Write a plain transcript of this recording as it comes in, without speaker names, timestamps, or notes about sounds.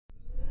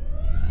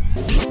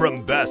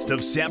From Best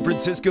of San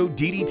Francisco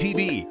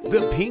DDTV,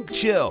 The Pink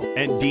Chill,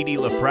 and Didi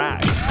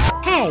LaFrac.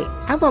 Hey,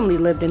 I've only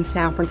lived in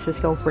San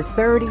Francisco for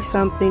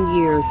 30-something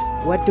years.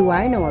 What do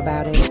I know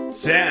about it?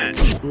 San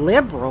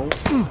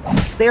Liberals?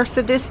 They're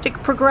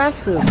sadistic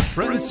progressives.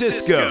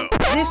 Francisco.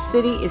 This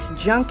city is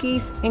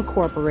Junkies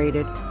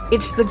Incorporated.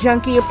 It's the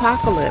junkie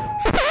apocalypse.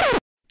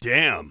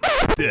 Damn,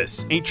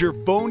 this ain't your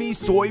phony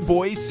soy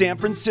boy San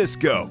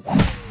Francisco.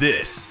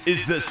 This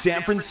is the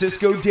San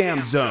Francisco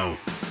Dam Zone.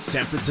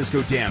 San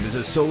Francisco Dam is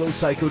a solo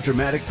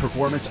psychodramatic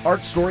performance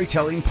art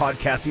storytelling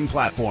podcasting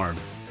platform.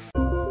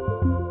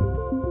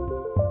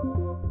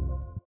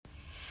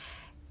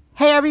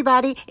 Hey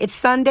everybody, it's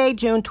Sunday,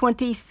 June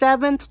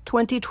 27th,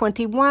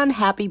 2021.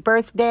 Happy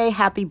birthday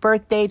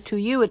to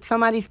you. It's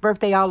somebody's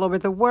birthday all over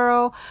the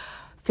world.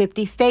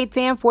 50 states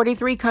and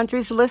 43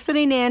 countries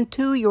listening in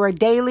to your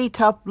daily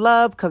tough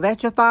love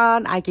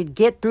kvetchathon. I could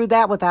get through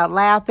that without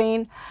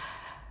laughing.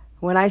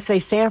 When I say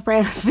San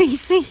Fran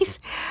feces,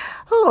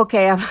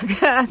 okay,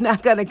 I'm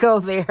not going to go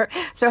there.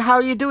 So how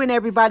are you doing,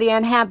 everybody?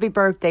 And happy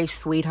birthday,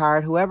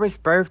 sweetheart, whoever's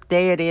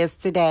birthday it is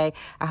today.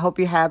 I hope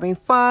you're having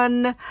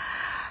fun.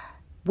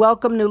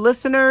 Welcome, new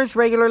listeners,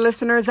 regular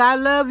listeners. I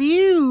love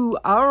you.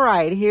 All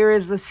right, here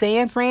is the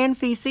San Fran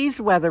feces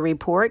weather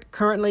report.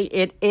 Currently,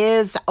 it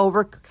is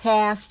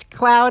overcast,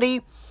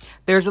 cloudy.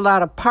 There's a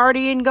lot of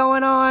partying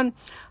going on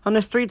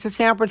the streets of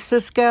San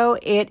Francisco.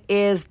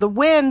 The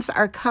winds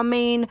are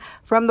coming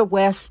from the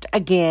west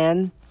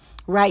again.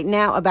 Right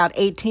now, about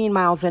 18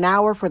 miles an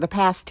hour. For the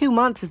past 2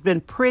 months, it's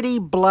been pretty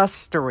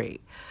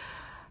blustery.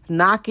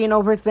 Knocking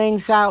over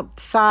things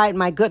outside.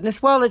 My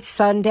goodness, well, it's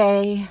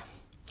Sunday.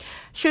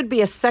 Should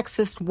be a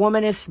sexist,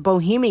 womanist,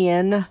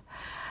 bohemian,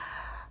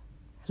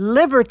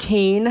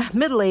 libertine,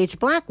 middle-aged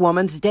black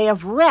woman's day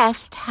of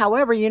rest.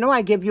 However,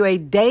 I give you a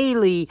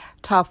daily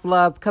tough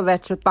love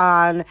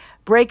kvetchathon,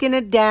 breaking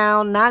it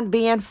down, not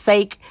being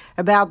fake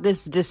about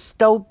this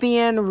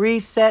dystopian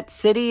reset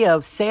city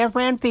of San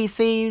Fran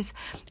feces.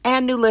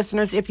 And new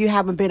listeners, if you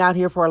haven't been out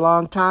here for a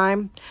long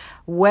time,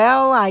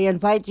 well, I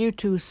invite you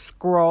to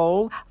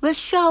scroll the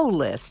show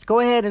list. Go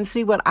ahead and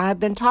see what I've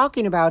been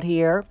talking about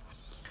here.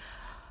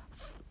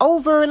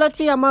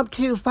 I'm up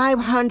to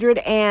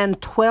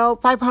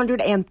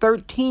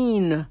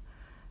 513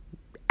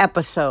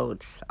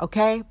 episodes,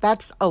 okay?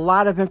 That's a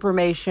lot of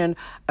information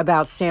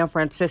about San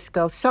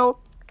Francisco. So,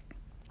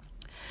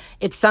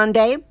 it's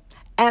Sunday,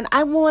 and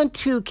I want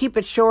to keep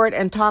it short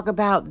and talk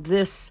about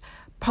this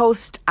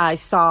post I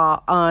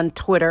saw on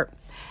Twitter.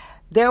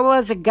 There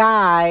was a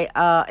guy,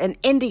 an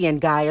Indian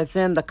guy, is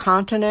in the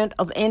continent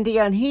of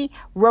India, and he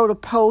wrote a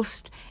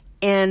post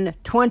in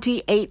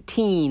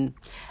 2018.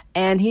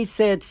 And he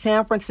said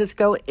San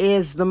Francisco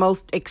is the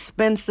most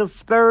expensive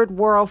third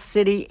world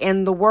city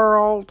in the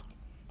world.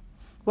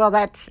 Well,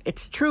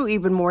 it's true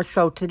even more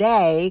so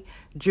today,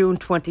 June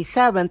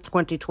 27th,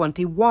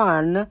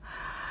 2021,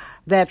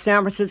 that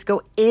San Francisco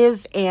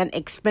is an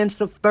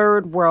expensive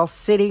third world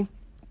city.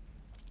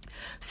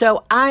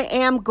 So I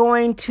am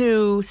going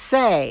to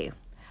say,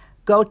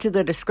 go to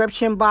the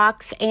description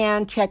box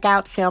and check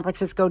out San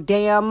Francisco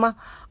Dam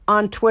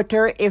on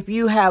Twitter. If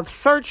you have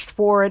searched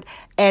for it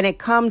and it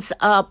comes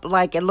up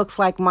like it looks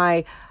like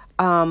my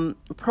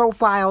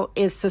profile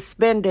is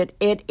suspended,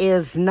 it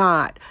is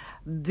not.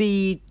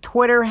 The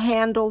Twitter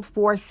handle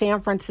for San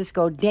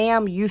Francisco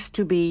Dam used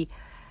to be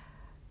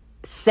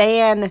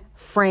San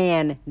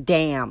Fran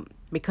Dam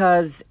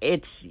because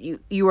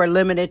you are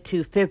limited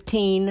to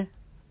 15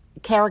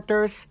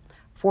 characters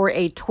for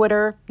a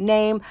Twitter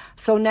name.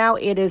 So now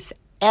it is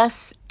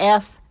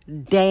SF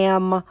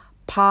Dam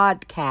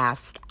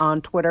Podcast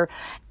on Twitter,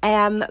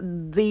 and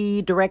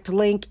the direct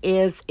link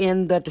is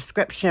in the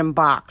description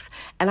box.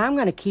 And I'm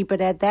going to keep it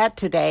at that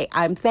today.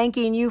 I'm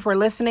thanking you for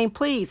listening.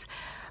 Please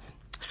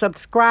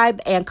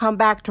subscribe and come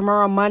back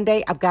tomorrow,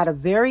 Monday. I've got a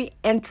very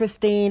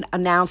interesting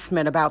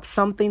announcement about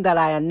something that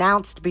I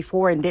announced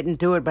before and didn't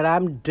do it, but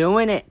I'm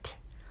doing it.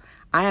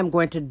 I am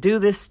going to do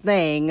this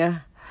thing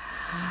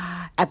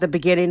at the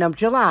beginning of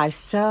July.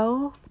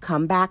 So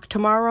come back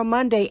tomorrow,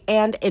 Monday,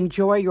 and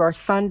enjoy your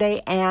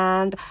Sunday.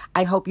 And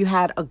I hope you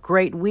had a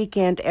great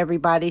weekend,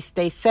 everybody.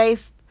 Stay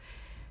safe.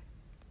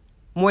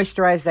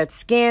 Moisturize that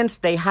skin.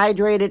 Stay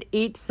hydrated.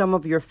 Eat some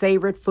of your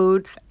favorite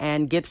foods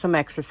and get some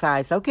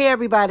exercise. Okay,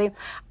 everybody.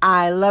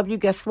 I love you.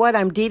 Guess what?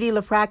 I'm Didi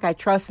LaFrac. I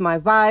trust my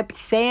vibe.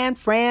 San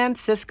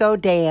Francisco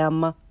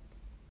Dam.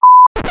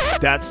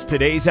 That's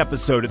today's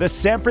episode of the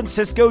San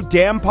Francisco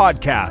Dam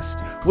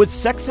Podcast with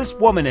sexist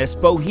womanist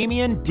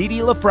bohemian Didi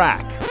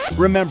LaFrac.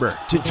 Remember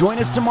to join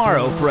us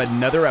tomorrow for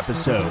another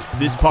episode.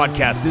 This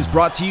podcast is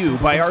brought to you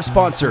by our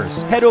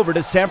sponsors. Head over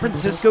to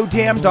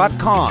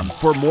sanfranciscodam.com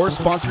for more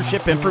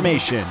sponsorship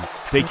information.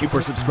 Thank you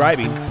for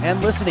subscribing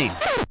and listening.